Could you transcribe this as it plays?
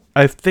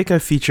I think I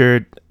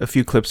featured a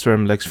few clips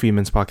from Lex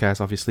Fridman's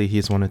podcast. Obviously,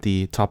 he's one of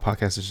the top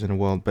podcasters in the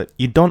world, but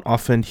you don't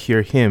often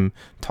hear him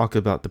talk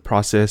about the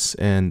process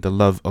and the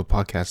love of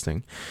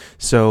podcasting.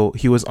 So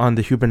he was on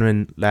the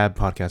Huberman Lab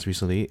podcast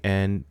recently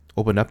and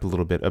opened up a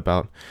little bit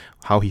about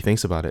how he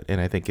thinks about it. And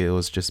I think it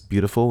was just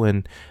beautiful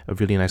and a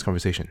really nice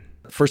conversation.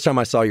 First time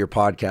I saw your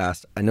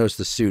podcast, I noticed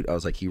the suit. I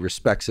was like, he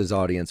respects his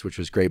audience, which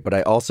was great. But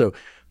I also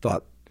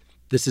thought,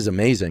 this is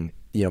amazing.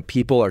 You know,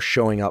 people are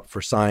showing up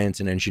for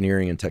science and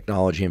engineering and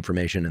technology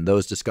information and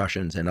those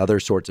discussions and other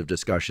sorts of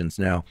discussions.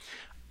 Now,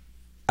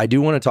 I do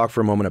want to talk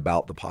for a moment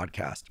about the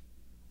podcast.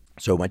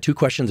 So my two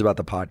questions about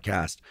the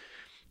podcast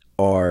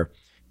are,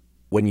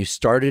 when you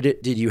started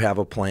it, did you have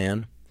a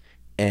plan?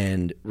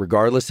 And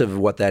regardless of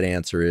what that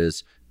answer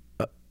is,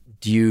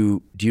 do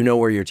you know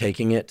where you're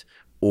taking it?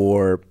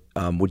 Or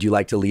would you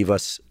like to leave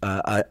us?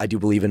 I do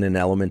believe in an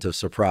element of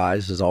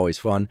surprise is always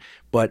fun.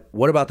 But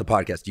what about the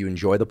podcast? Do you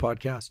enjoy the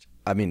podcast?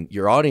 I mean,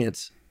 your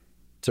audience,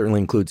 certainly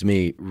includes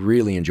me,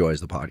 really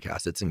enjoys the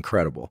podcast. It's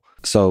incredible.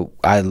 So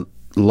I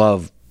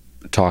love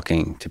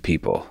talking to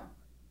people.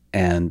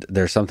 And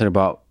there's something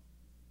about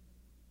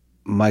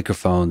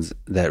microphones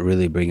that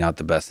really bring out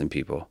the best in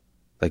people.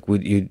 Like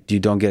you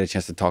don't get a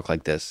chance to talk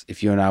like this.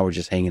 If you and I were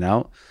just hanging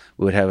out,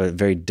 we would have a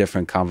very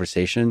different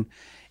conversation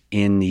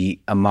in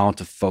the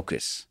amount of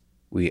focus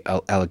we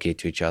allocate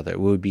to each other.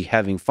 We would be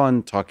having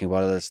fun, talking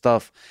about other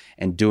stuff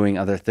and doing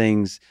other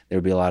things. There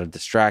would be a lot of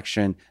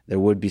distraction. There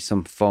would be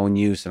some phone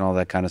use and all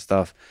that kind of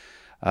stuff.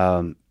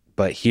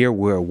 But here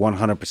we're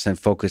 100%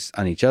 focused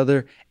on each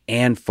other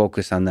and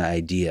focused on the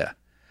idea.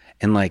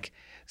 And like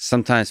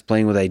sometimes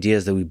playing with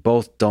ideas that we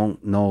both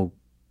don't know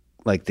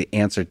like the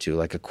answer to,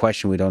 like a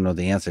question we don't know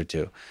the answer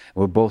to.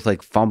 We're both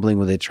like fumbling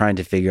with it, trying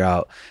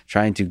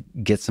to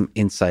get some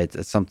insights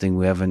at something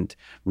we haven't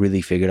really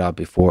figured out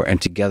before,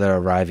 and together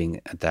arriving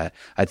at that.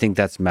 I think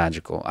that's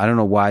magical. I don't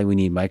know why we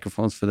need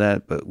microphones for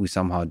that, but we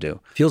somehow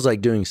do. Feels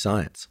like doing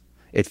science.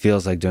 It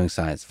feels like doing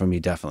science for me,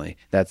 definitely.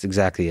 That's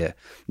exactly it.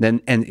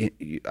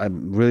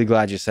 I'm really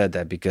glad you said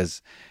that,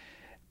 because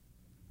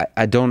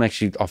I don't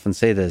actually often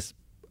say this,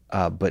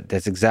 but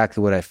that's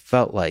exactly what I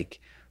felt like.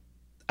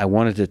 I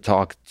wanted to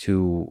talk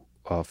to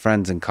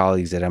friends and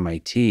colleagues at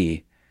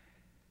MIT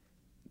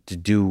to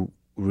do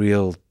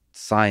real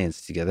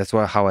science together. That's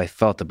how I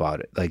felt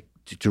about it. Like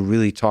to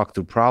really talk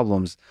through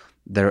problems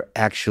that are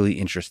actually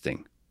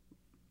interesting,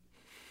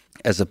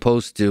 as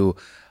opposed to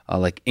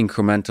like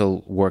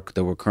incremental work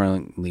that we're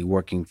currently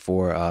working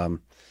for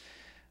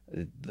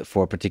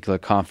a particular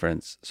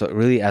conference. So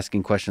really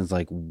asking questions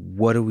like,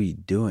 what are we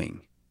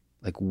doing?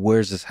 Like,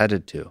 where's this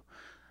headed to?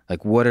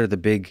 Like, what are the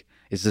big...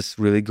 Is this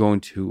really going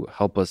to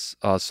help us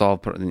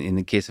solve, in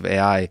the case of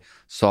AI,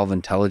 solve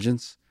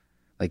intelligence?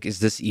 Like,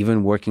 is this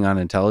even working on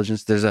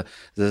intelligence? There's a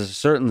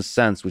certain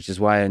sense, which is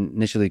why I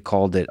initially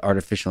called it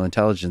artificial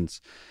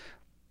intelligence,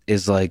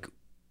 is like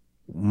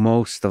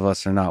most of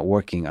us are not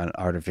working on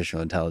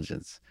artificial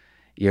intelligence.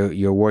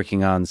 You're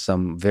working on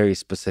some very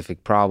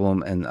specific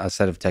problem and a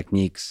set of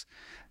techniques.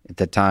 At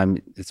that time,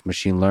 it's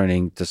machine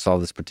learning to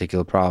solve this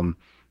particular problem.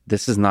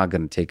 This is not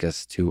going to take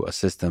us to a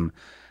system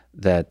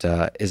that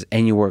is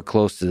anywhere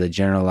close to the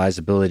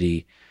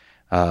generalizability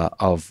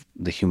of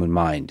the human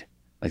mind,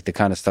 like the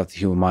kind of stuff the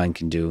human mind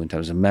can do in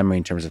terms of memory,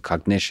 in terms of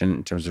cognition,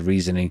 in terms of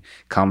reasoning,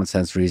 common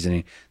sense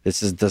reasoning.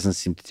 Doesn't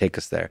seem to take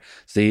us there.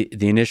 So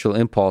the initial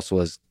impulse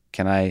was,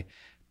 can I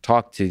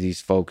talk to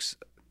these folks,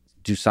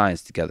 do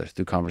science together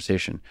through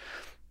conversation?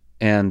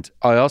 And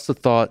I also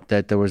thought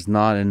that there was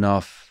not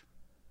enough.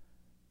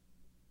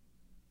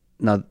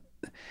 Now,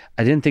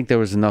 I didn't think there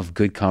was enough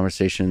good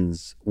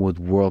conversations with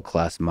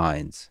world-class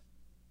minds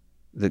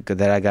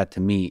that I got to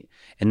meet,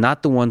 and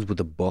not the ones with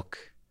a book.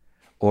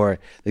 Or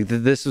like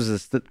this was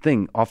this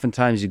thing.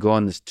 Oftentimes you go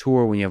on this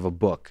tour when you have a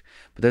book,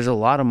 but there's a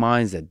lot of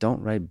minds that don't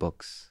write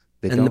books.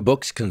 The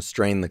books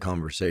constrain the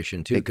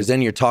conversation too, because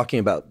then you're talking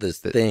about this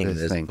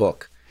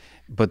book.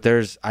 But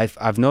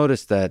I've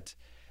noticed that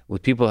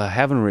with people who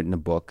haven't written a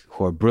book,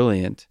 who are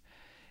brilliant,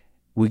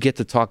 we get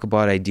to talk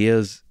about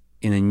ideas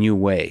in a new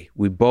way.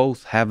 We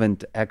both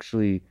haven't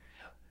actually,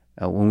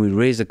 when we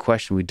raise a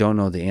question, we don't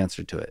know the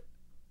answer to it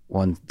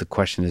when the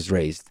question is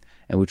raised,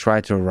 and we try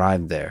to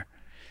arrive there.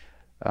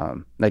 I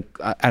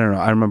don't know,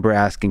 I remember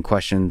asking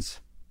questions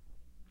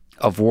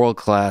of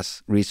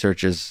world-class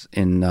researchers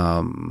in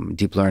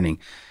deep learning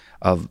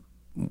of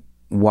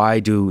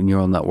why do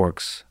neural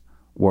networks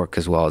work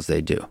as well as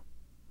they do?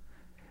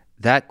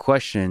 That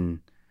question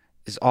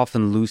is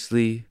often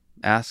loosely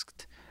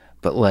asked,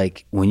 but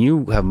like when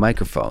you have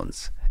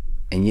microphones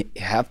and you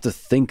have to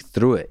think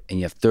through it, and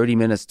you have 30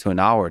 minutes to an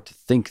hour to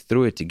think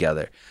through it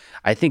together,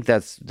 I think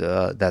that's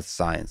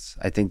science.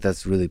 I think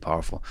that's really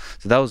powerful.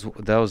 So that was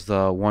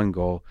the one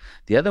goal.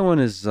 The other one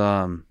is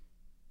I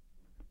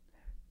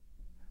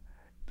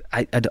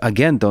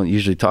again don't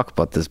usually talk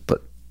about this,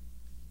 but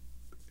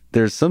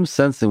there's some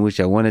sense in which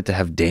I wanted to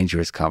have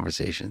dangerous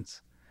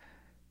conversations.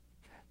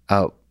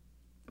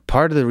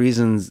 Part of the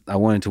reasons I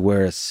wanted to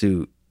wear a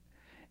suit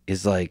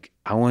is like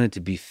I wanted to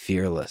be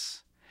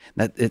fearless.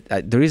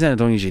 The reason I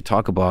don't usually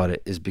talk about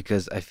it is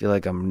because I feel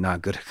like I'm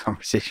not good at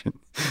conversation.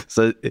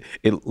 So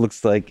it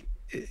looks like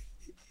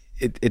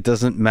it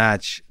doesn't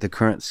match the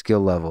current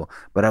skill level.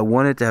 But I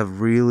wanted to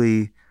have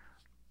really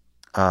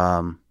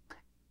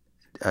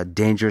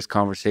dangerous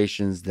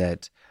conversations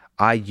that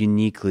I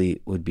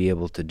uniquely would be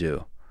able to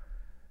do.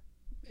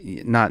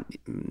 Not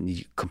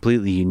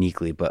completely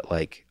uniquely, but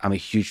like I'm a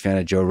huge fan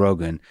of Joe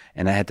Rogan,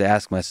 and I had to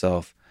ask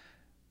myself,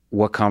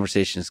 what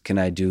conversations can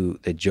I do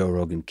that Joe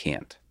Rogan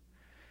can't?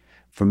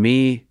 For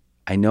me,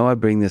 I know I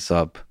bring this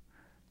up,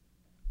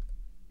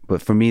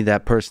 but for me,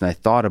 that person I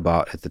thought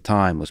about at the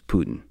time was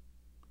Putin.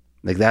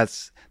 Like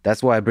that's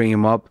why I bring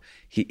him up.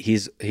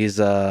 He's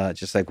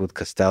just like with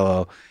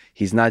Costello,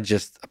 he's not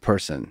just a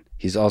person.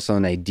 He's also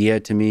an idea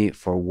to me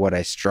for what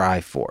I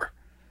strive for,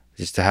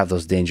 just to have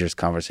those dangerous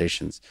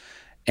conversations.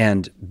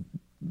 And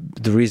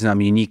the reason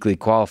I'm uniquely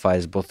qualified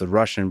is both the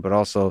Russian, but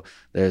also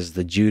there's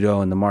the judo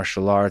and the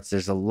martial arts.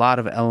 There's a lot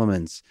of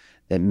elements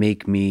that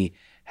make me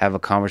have a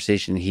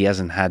conversation he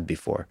hasn't had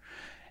before.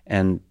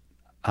 And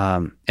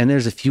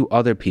there's a few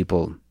other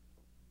people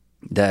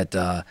that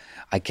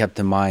I kept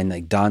in mind,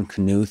 like Don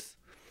Knuth.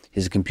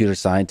 He's a computer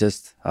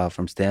scientist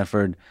from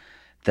Stanford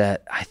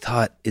that I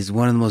thought is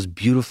one of the most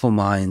beautiful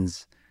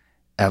minds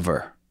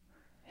ever.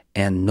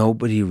 And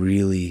nobody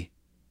really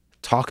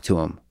talked to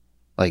him,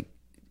 like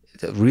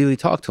really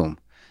talked to him.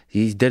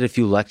 He did a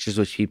few lectures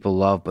which people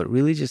love, but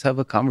really just have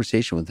a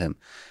conversation with him.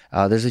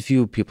 There's a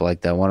few people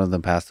like that. One of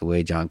them passed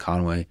away, John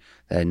Conway,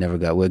 that I never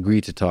got. We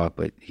agreed to talk,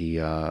 but he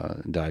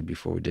died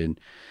before we did.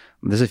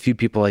 There's a few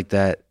people like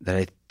that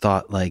I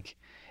thought, like,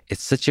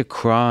 it's such a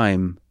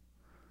crime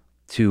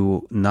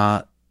to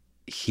not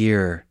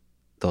hear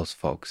those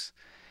folks.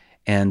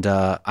 And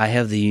I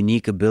have the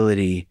unique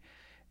ability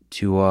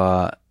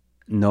to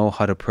know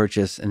how to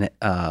purchase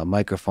a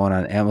microphone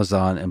on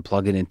Amazon and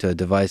plug it into a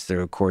device that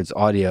records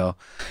audio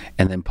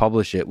and then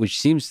publish it, which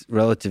seems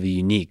relatively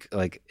unique.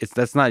 Like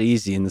that's not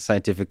easy in the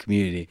scientific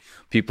community,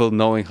 people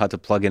knowing how to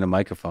plug in a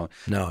microphone.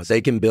 No,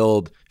 they can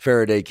build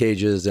Faraday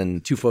cages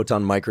and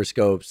 2-photon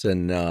microscopes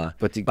and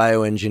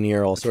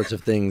bioengineer all sorts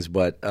of things.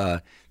 But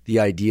the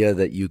idea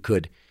that you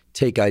could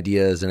take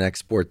ideas and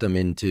export them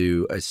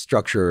into a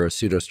structure or a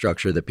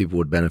pseudostructure that people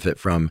would benefit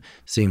from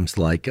seems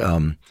like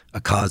a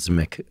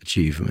cosmic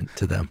achievement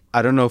to them.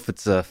 I don't know if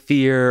it's a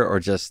fear or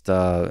just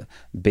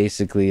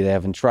basically they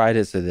haven't tried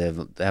it, so they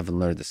haven't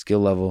learned the skill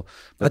level.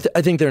 But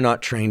I think they're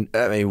not trained.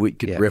 I mean, we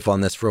could riff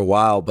on this for a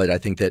while, but I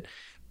think that,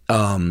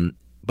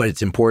 but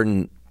it's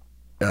important,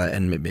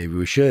 and maybe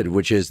we should,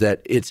 which is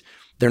that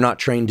they're not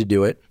trained to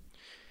do it.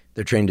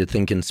 They're trained to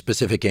think in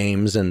specific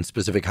aims and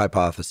specific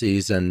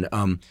hypotheses,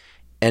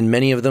 and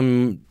many of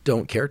them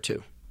don't care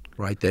to,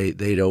 right? They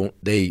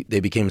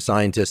became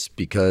scientists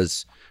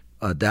because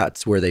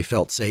that's where they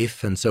felt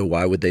safe, and so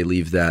why would they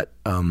leave that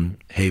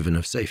haven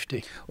of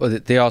safety? Well,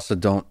 they also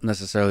don't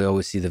necessarily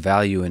always see the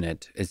value in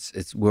it.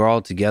 It's we're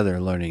all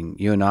together learning.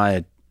 You and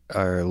I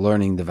are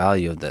learning the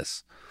value of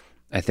this.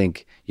 I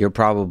think you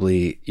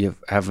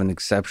have an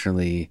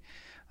exceptionally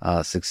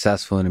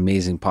successful and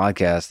amazing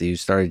podcast that you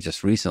started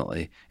just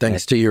recently.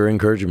 Thanks to your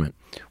encouragement.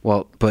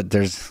 Well, but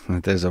there's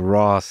a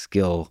raw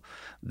skill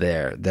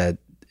there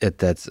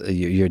that's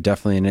you're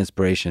definitely an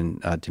inspiration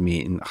to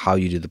me in how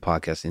you do the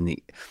podcast,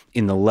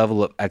 in the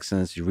level of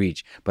excellence you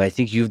reach. But I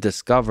think you've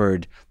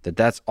discovered that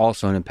that's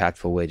also an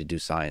impactful way to do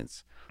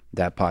science,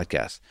 that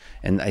podcast.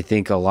 And I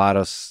think a lot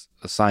of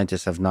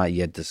scientists have not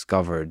yet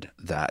discovered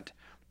that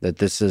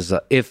this is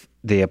if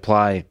they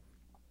apply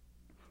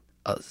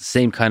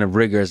same kind of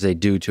rigor as they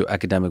do to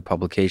academic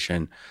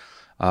publication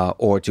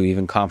or to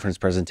even conference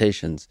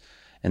presentations,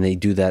 and they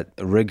do that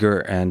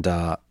rigor and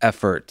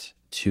effort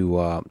to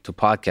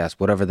podcast,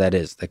 whatever that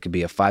is. That could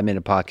be a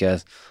 5-minute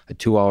podcast, a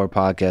 2-hour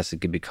podcast. It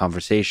could be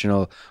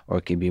conversational, or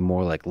it could be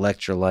more like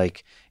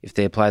lecture-like. If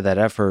they apply that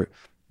effort,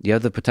 you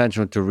have the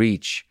potential to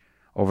reach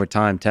over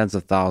time tens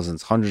of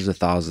thousands, hundreds of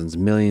thousands,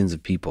 millions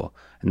of people,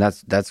 and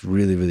that's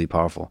really, really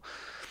powerful.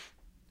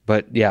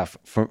 But yeah,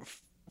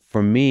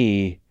 for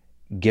me,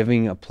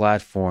 giving a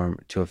platform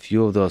to a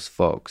few of those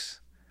folks,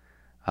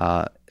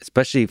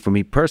 especially for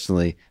me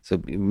personally,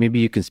 so maybe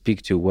you can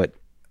speak to what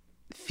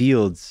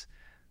fields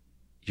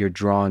you're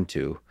drawn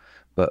to,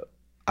 but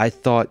I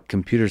thought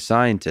computer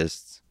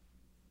scientists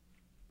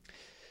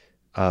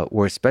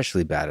were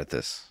especially bad at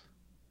this.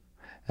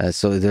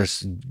 So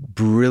there's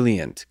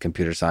brilliant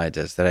computer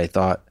scientists that I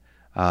thought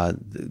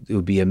it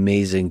would be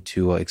amazing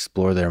to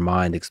explore their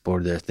mind,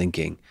 explore their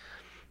thinking.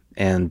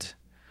 And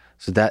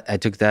so that I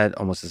took that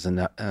almost as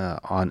an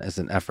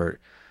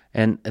effort.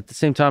 And at the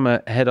same time,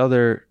 I had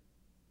other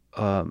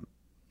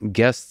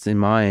guests in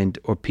mind,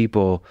 or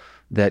people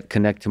that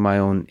connect to my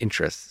own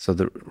interests. So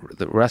the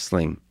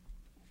wrestling,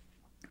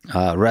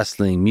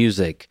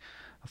 music,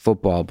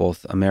 football,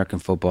 both American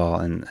football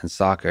and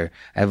soccer.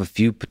 I have a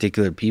few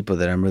particular people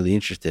that I'm really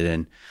interested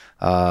in.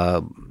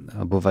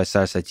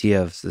 Buvasar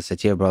Satiev, the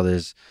Satiev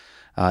brothers,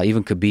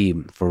 even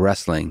Khabib for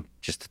wrestling,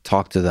 just to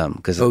talk to them.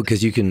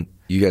 Because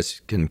you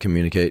guys can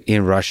communicate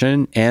in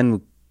Russian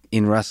and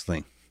in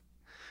wrestling.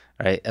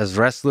 right? As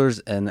wrestlers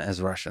and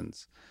as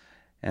Russians.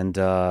 And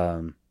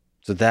so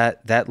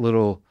that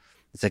little,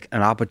 it's like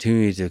an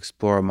opportunity to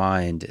explore a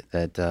mind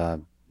that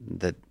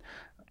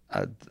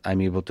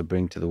I'm able to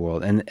bring to the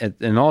world.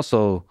 And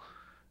also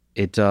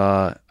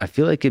I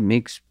feel like it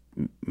makes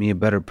me a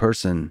better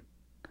person.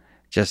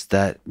 Just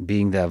that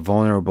being that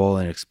vulnerable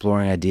and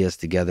exploring ideas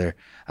together.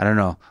 I don't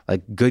know,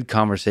 like good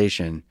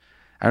conversation.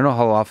 I don't know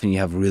how often you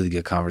have really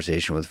good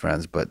conversation with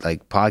friends, but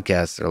like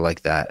podcasts are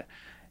like that.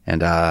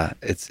 And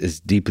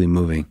it's deeply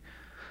moving.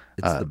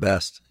 It's the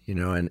best,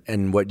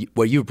 and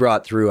what you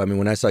brought through. I mean,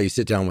 when I saw you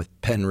sit down with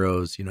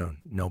Penrose,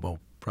 Nobel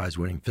Prize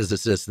winning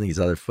physicist and these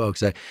other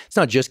folks, it's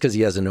not just because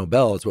he has a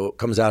Nobel. It's what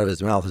comes out of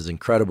his mouth is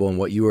incredible. And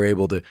what you were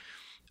able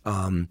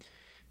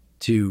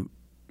to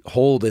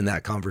hold in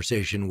that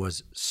conversation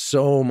was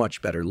so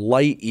much better,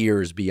 light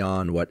years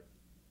beyond what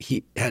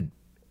he had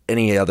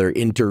any other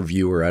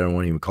interviewer. I don't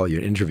want to even call you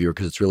an interviewer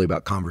because it's really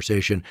about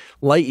conversation.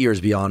 Light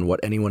years beyond what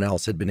anyone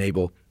else had been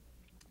able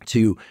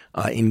to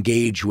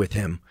engage with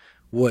him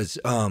was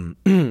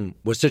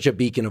such a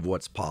beacon of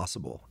what's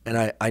possible.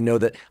 And I know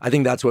that I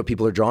think that's what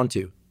people are drawn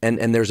to.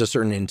 And there's a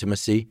certain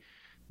intimacy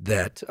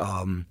that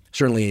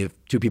certainly if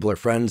two people are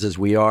friends as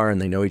we are and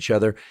they know each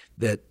other,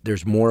 that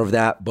there's more of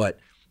that, but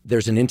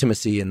there's an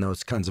intimacy in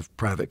those kinds of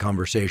private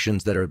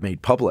conversations that are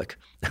made public.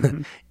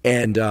 Mm-hmm.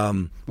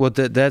 And well,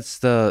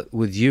 that's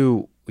with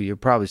you, you're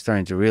probably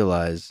starting to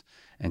realize,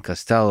 and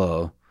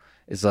Costello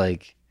is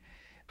like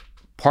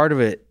part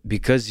of it,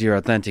 because you're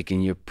authentic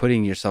and you're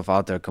putting yourself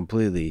out there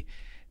completely.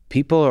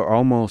 People are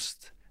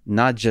almost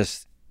not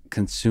just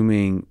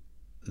consuming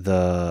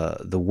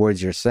the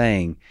words you're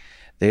saying,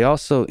 they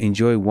also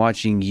enjoy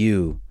watching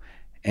you,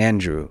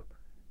 Andrew,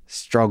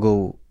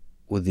 struggle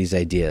with these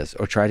ideas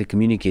or try to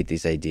communicate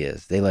these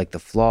ideas. They like the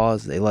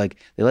flaws. They like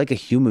a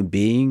human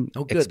being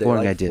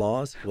exploring ideas.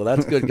 Flaws? Well,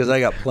 that's good because I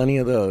got plenty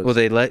of those. Well,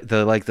 they like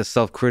the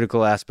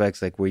self-critical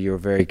aspects, like where you're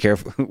very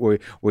careful,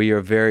 where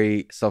you're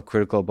very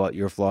self-critical about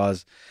your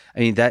flaws. I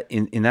mean, that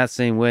in that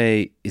same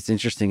way, it's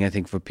interesting, I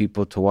think, for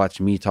people to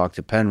watch me talk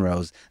to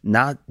Penrose,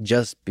 not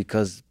just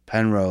because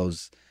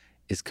Penrose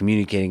is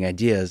communicating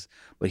ideas,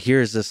 but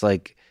here's this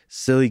like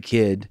silly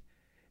kid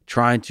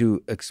trying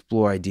to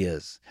explore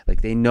ideas.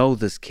 Like they know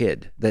this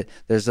kid, that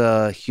there's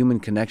a human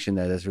connection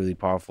that's really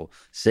powerful.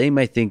 Same,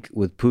 I think,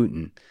 with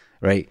Putin,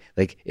 right?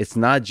 Like it's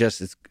not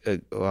just a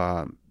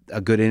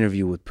good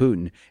interview with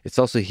Putin. It's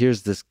also,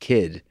 here's this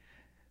kid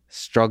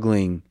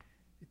struggling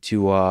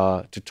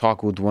to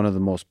talk with one of the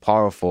most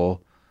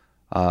powerful,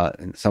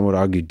 and some would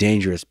argue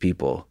dangerous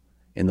people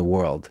in the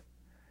world.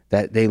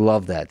 That they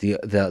love that,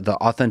 the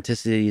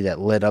authenticity that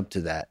led up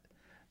to that.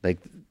 Like,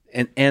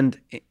 and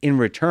in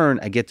return,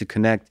 I get to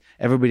connect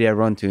everybody I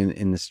run to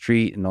in the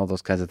street and all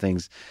those kinds of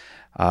things.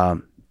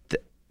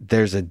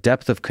 There's a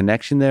depth of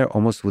connection there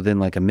almost within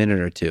like a minute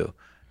or two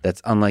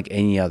that's unlike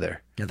any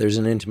other. Yeah, there's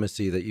an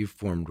intimacy that you've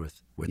formed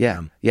with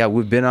them. Yeah,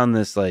 we've been on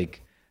this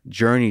like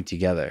journey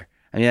together.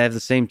 I mean, I have the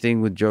same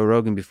thing with Joe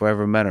Rogan before I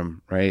ever met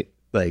him, right?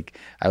 Like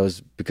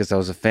because I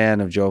was a fan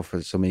of Joe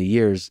for so many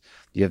years.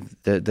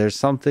 There's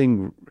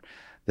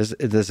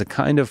a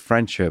kind of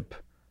friendship,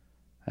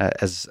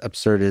 as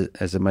absurd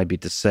as it might be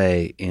to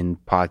say, in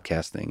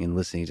podcasting and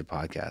listening to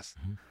podcasts.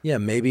 Yeah,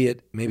 maybe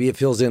it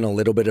fills in a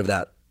little bit of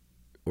that,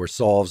 or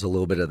solves a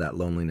little bit of that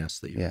loneliness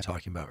that you were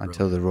talking about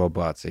until the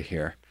robots are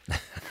here.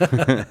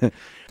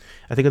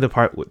 I think the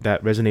part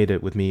that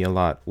resonated with me a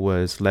lot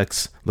was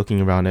Lex looking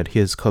around at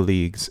his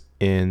colleagues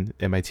in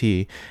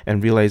MIT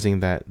and realizing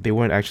that they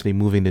weren't actually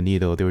moving the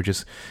needle. They were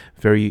just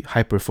very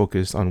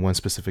hyper-focused on one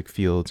specific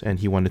field, and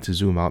he wanted to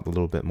zoom out a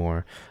little bit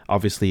more.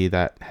 Obviously,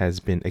 that has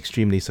been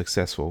extremely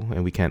successful,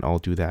 and we can't all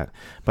do that.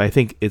 But I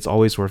think it's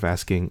always worth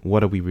asking,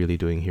 what are we really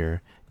doing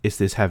here? Is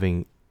this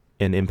having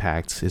an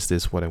impact? Is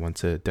this what I want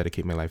to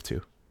dedicate my life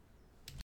to?